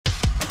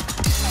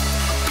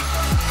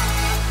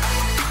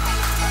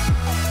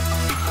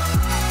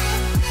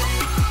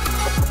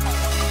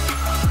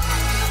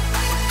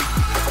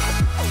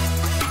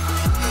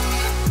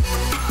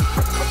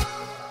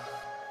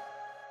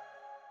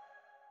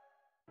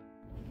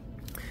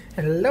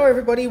Hello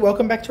everybody,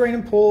 welcome back to Rain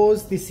and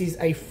Pours. This is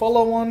a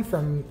follow-on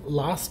from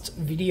last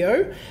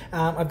video.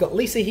 I've got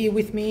Lisa here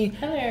with me.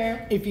 Hello.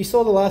 If you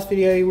saw the last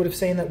video, you would have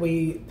seen that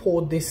we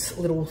poured this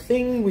little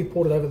thing. We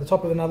poured it over the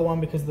top of another one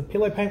because the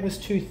pillow paint was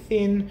too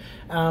thin.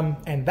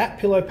 And that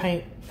pillow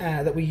paint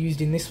that we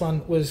used in this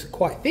one was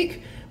quite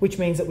thick, which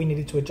means that we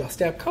needed to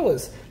adjust our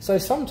colors. So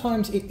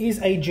sometimes it is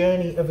a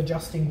journey of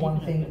adjusting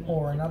one thing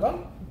or another.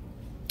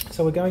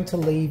 So we're going to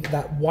leave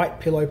that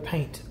white pillow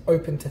paint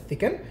open to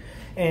thicken.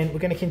 And we're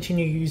going to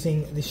continue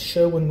using this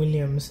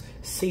Sherwin-Williams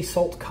sea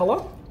salt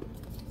color.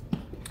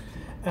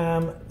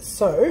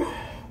 So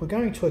we're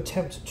going to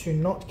attempt to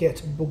not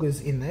get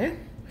boogers in there,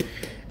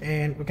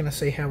 and we're going to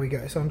see how we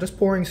go. So I'm just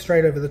pouring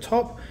straight over the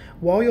top.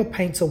 While your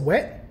paints are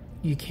wet,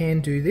 you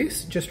can do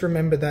this. Just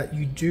remember that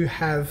you do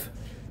have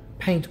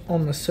paint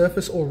on the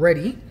surface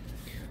already,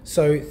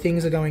 so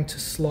things are going to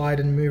slide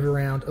and move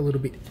around a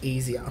little bit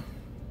easier.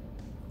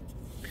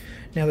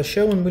 Now the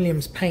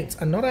Sherwin-Williams paints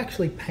are not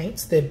actually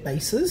paints, they're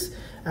bases,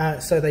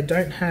 so they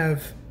don't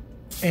have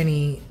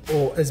any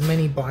or as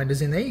many binders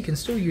in there. You can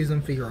still use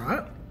them for your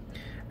art,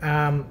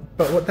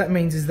 but what that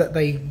means is that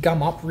they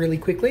gum up really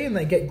quickly and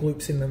they get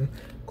gloops in them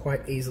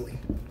quite easily.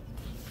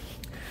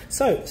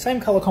 So, same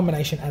colour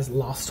combination as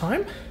last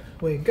time.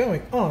 We're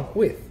going on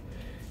with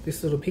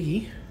This Little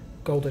Piggy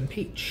Golden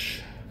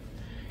Peach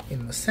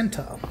in the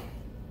centre,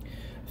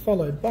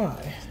 followed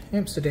by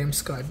Amsterdam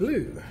Sky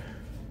Blue.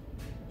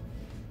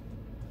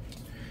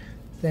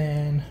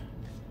 Then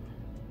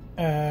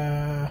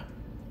Sheleeart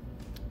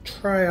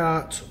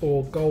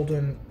or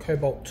Golden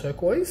Cobalt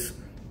Turquoise.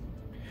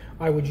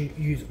 I would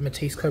use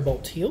Matisse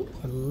Cobalt Teal.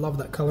 I love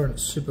that colour and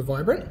it's super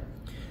vibrant.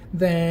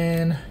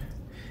 Then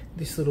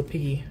This Little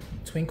Piggy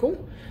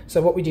Twinkle.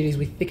 So what we did is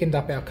we thickened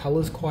up our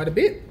colours quite a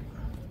bit.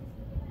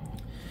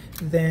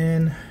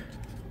 Then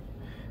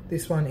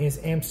this one is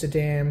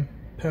Amsterdam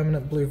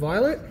Permanent Blue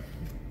Violet.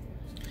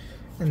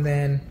 And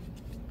then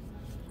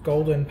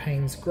Golden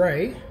Payne's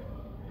Grey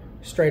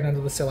straight under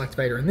the cell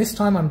activator, and this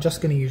time I'm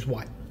just going to use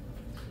white.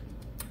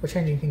 We're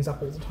changing things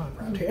up all the time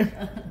around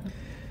here.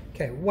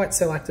 Okay, white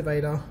cell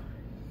activator,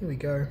 here we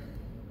go.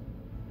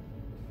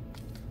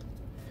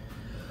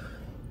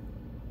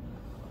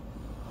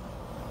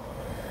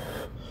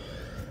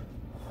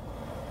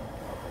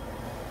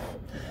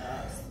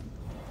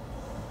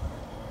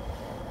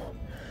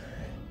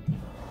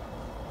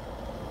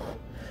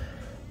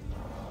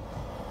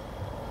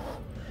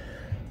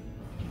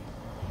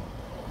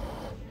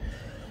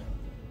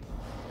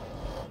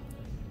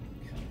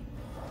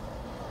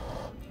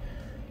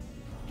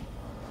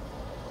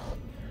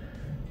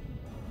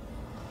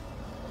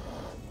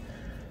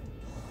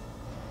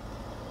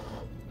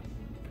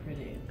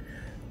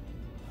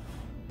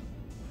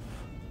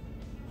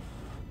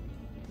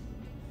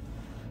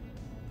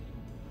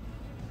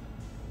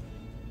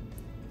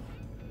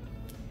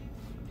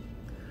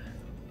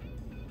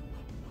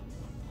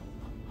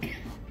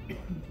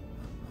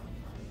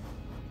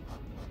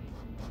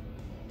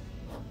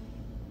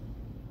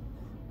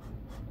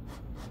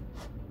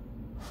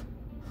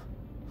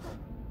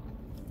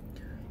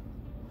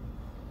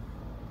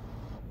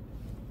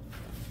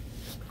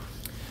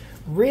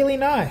 Really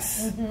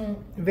nice.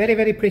 Very,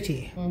 very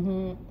pretty.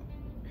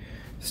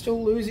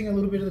 Still losing a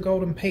little bit of the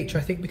golden peach.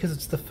 I think because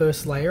it's the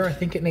first layer, I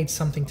think it needs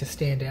something to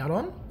stand out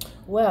on.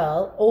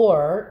 Well,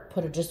 or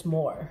put it just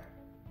more.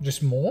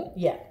 Just more?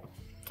 Yeah.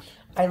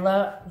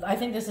 I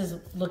think this is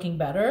looking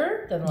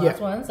better than the last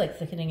ones. Like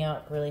thickening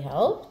out really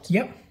helped.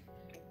 Yep.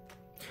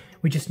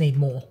 We just need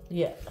more.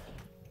 Yeah.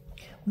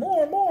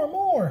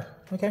 More.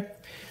 Okay.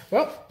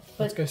 Well,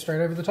 let's go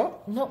straight over the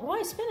top. No,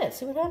 why spin it?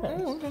 See what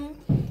happens. Oh, okay.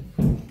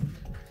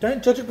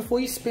 Don't judge it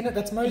before you spin it.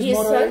 That's Mo's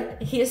motto.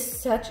 He is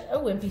such a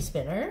wimpy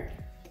spinner.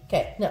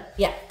 Okay, no,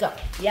 yeah, go.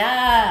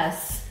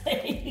 Yes!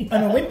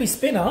 I'm a wimpy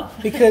spinner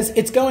because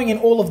it's going in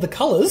all of the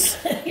colours.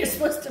 You're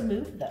supposed to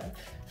move them.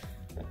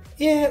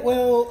 Yeah,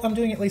 well, I'm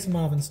doing it Lisa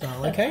Marvin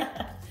style, okay?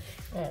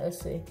 Alright,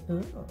 let's see.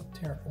 Ooh.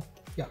 Terrible.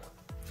 Yuck.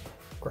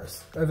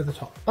 Gross. Over the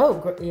top.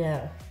 Oh,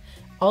 yeah.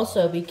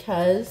 Also,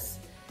 because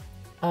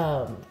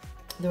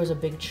there was a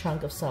big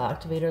chunk of cell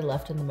activator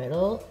left in the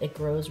middle, it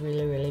grows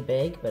really, really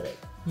big, but it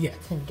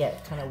can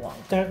get kind of wonky.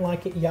 Don't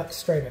like it, yuck,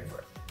 straight over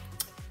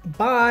it.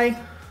 Bye.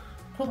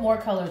 Put more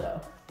color though.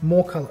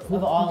 More color. Ooh,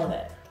 of all of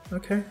it.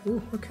 Okay.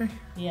 Ooh, okay.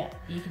 Yeah,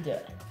 you can do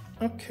it.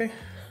 Okay.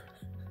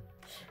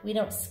 We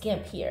don't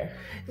skimp here.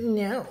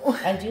 No.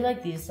 I do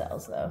like these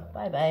cells though.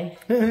 Bye bye.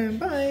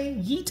 Bye.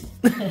 Yeet.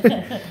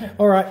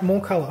 All right, more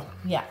color.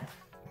 Yeah.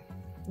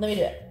 Let me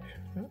do it.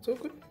 That's all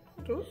good.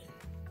 I'll do it.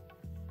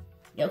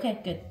 Okay,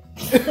 good.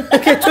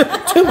 Okay,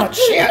 too much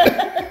shit.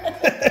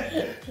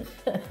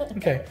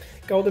 Okay,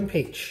 Golden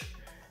Peach,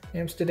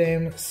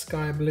 Amsterdam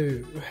Sky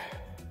Blue.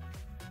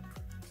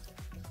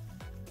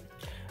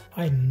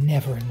 I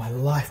never in my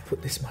life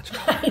put this much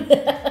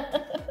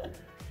color.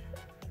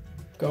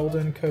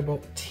 Golden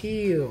Cobalt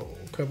Teal,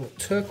 Cobalt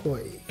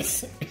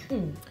Turquoise.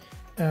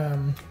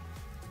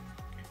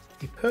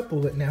 The purple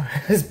that now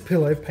has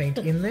pillow paint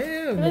in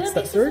there. Mix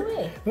that through.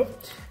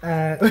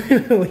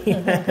 We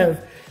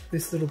have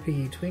This Little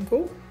Piggy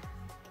Twinkle.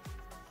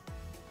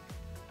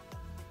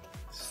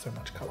 so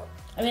much colour.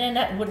 I mean,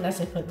 I wouldn't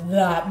necessarily put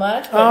that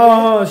much.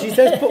 Oh, she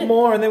says put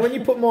more, and then when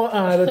you put more,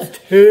 that's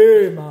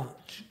too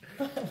much.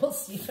 We'll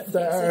see if it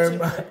so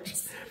much.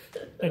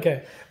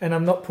 Okay, and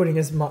I'm not putting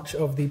as much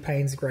of the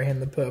Payne's Grey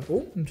and the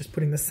purple. I'm just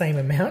putting the same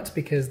amount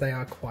because they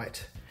are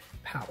quite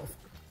powerful.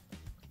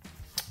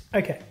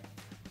 Okay,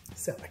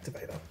 cell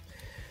activator.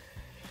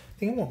 I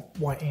think I want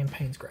white and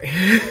Payne's Grey.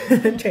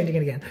 Changing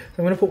it again. So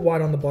I'm going to put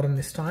white on the bottom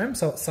this time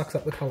so it sucks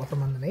up the colour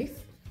from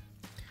underneath.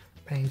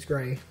 Payne's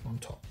Grey on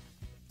top.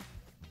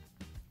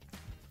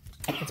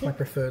 That's my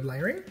preferred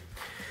layering.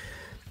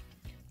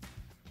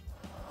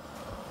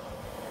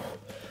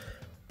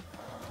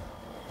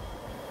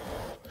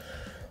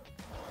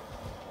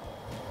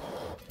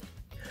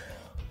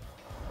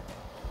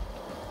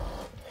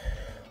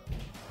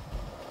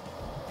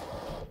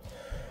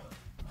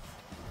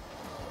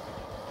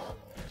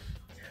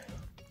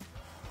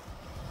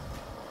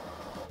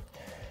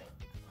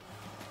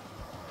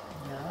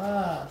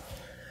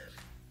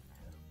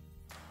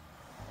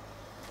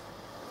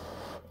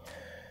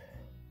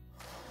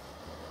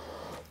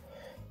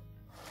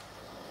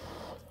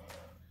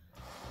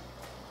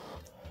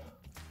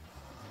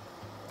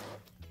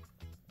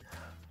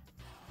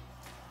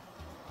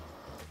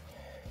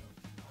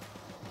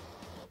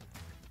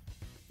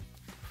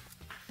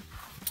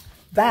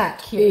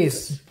 That cute.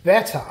 Is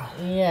better.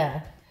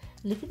 Yeah.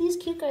 Look at these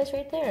cute guys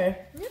right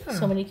there. Yeah.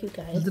 So many cute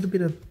guys. A little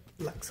bit of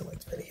black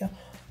selects better here.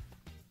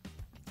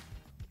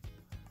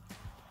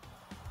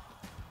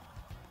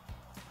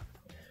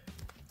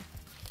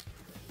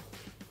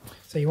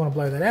 So you want to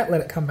blow that out,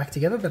 let it come back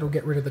together. That'll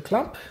get rid of the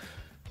clump.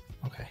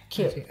 Okay.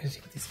 Cute. This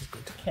is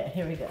good. Okay,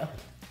 here we go.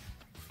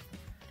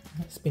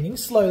 Spinning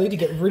slowly to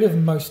get rid of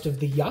most of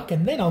the yuck,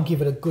 and then I'll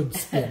give it a good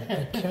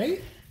spin.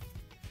 Okay.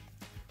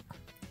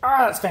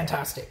 Ah, that's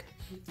fantastic.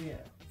 Yeah,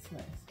 it's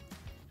nice.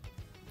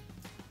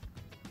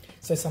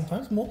 So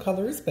sometimes more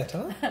colour is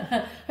better.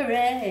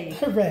 Hooray!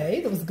 Hooray,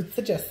 that was a good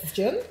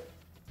suggestion.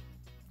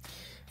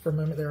 For a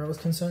moment there I was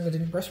concerned I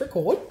didn't press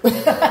record.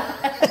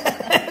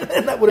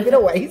 That would have been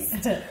a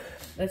waste.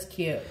 That's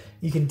cute.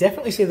 You can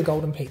definitely see the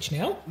golden peach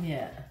now.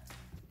 Yeah.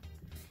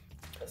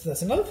 So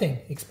that's another thing.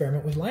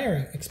 Experiment with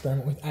layering.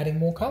 Experiment with adding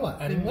more colour,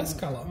 adding less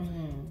colour.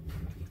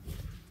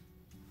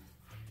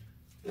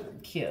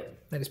 Cute.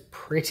 That is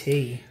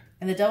pretty.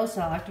 And the double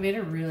cell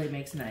activator really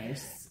makes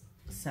nice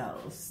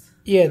cells.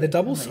 Yeah, the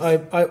doubles, I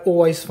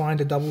always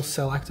find a double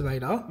cell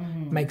activator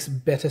makes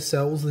better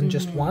cells than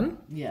just one.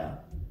 Yeah.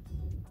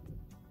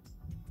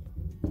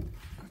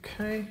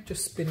 Okay,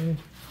 just spinning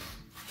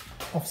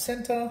off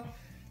center,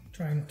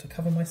 trying not to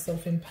cover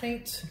myself in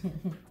paint.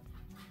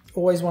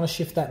 Always want to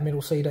shift that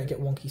middle so you don't get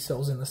wonky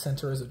cells in the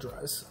center as it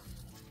dries.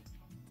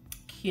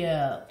 Cute.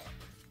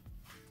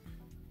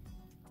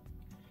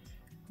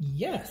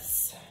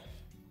 Yes.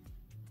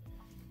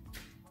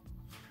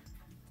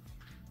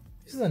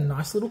 This is a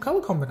nice little colour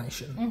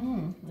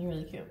combination. They're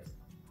really cute.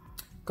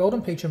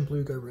 Golden peach and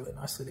blue go really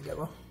nicely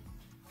together.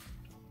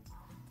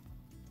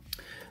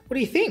 What do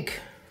you think?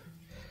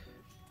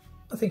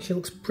 I think she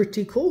looks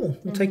pretty cool.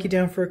 We'll take you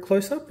down for a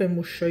close-up and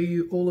we'll show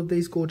you all of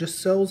these gorgeous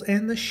cells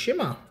and the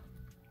shimmer.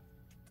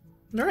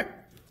 All right.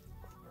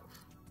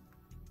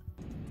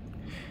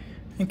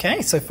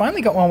 Okay, so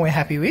finally got one we're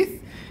happy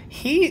with.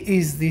 Here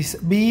is this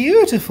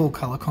beautiful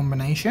colour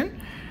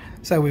combination.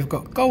 So we've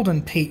got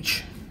golden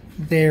peach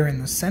there in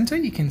the center.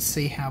 You can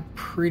see how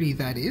pretty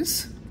that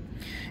is.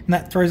 And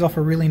that throws off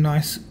a really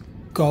nice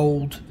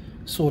gold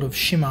sort of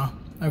shimmer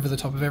over the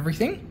top of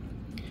everything.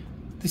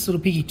 This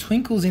little piggy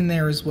twinkles in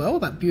there as well,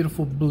 that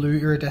beautiful blue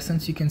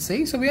iridescence you can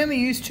see. So we only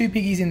used 2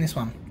 piggies in this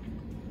one.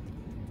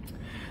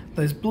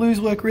 Those blues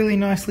work really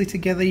nicely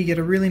together. You get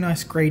a really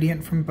nice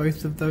gradient from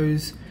both of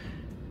those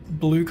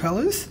blue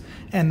colors.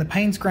 And the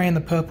Payne's Grey and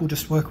the purple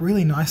just work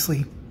really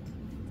nicely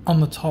on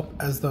the top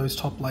as those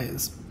top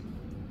layers.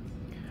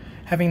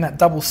 Having that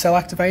double cell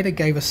activator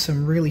gave us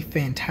some really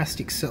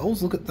fantastic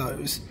cells. Look at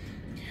those.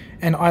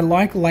 And I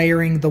like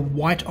layering the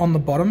white on the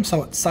bottom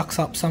so it sucks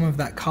up some of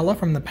that color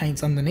from the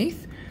paints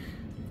underneath.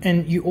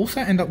 And you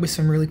also end up with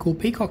some really cool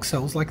peacock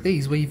cells like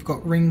these where you've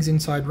got rings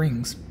inside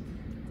rings.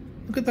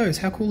 Look at those,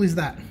 how cool is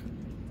that?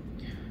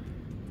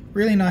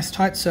 Really nice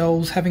tight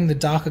cells, having the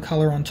darker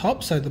color on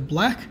top, so the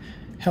black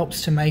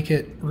helps to make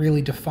it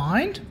really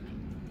defined.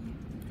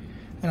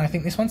 And I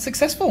think this one's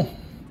successful.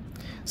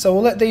 So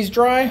we'll let these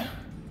dry.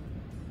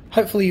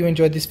 Hopefully you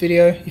enjoyed this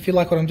video. If you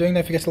like what I'm doing,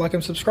 don't forget to like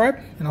and subscribe,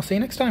 and I'll see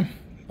you next time.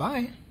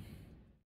 Bye.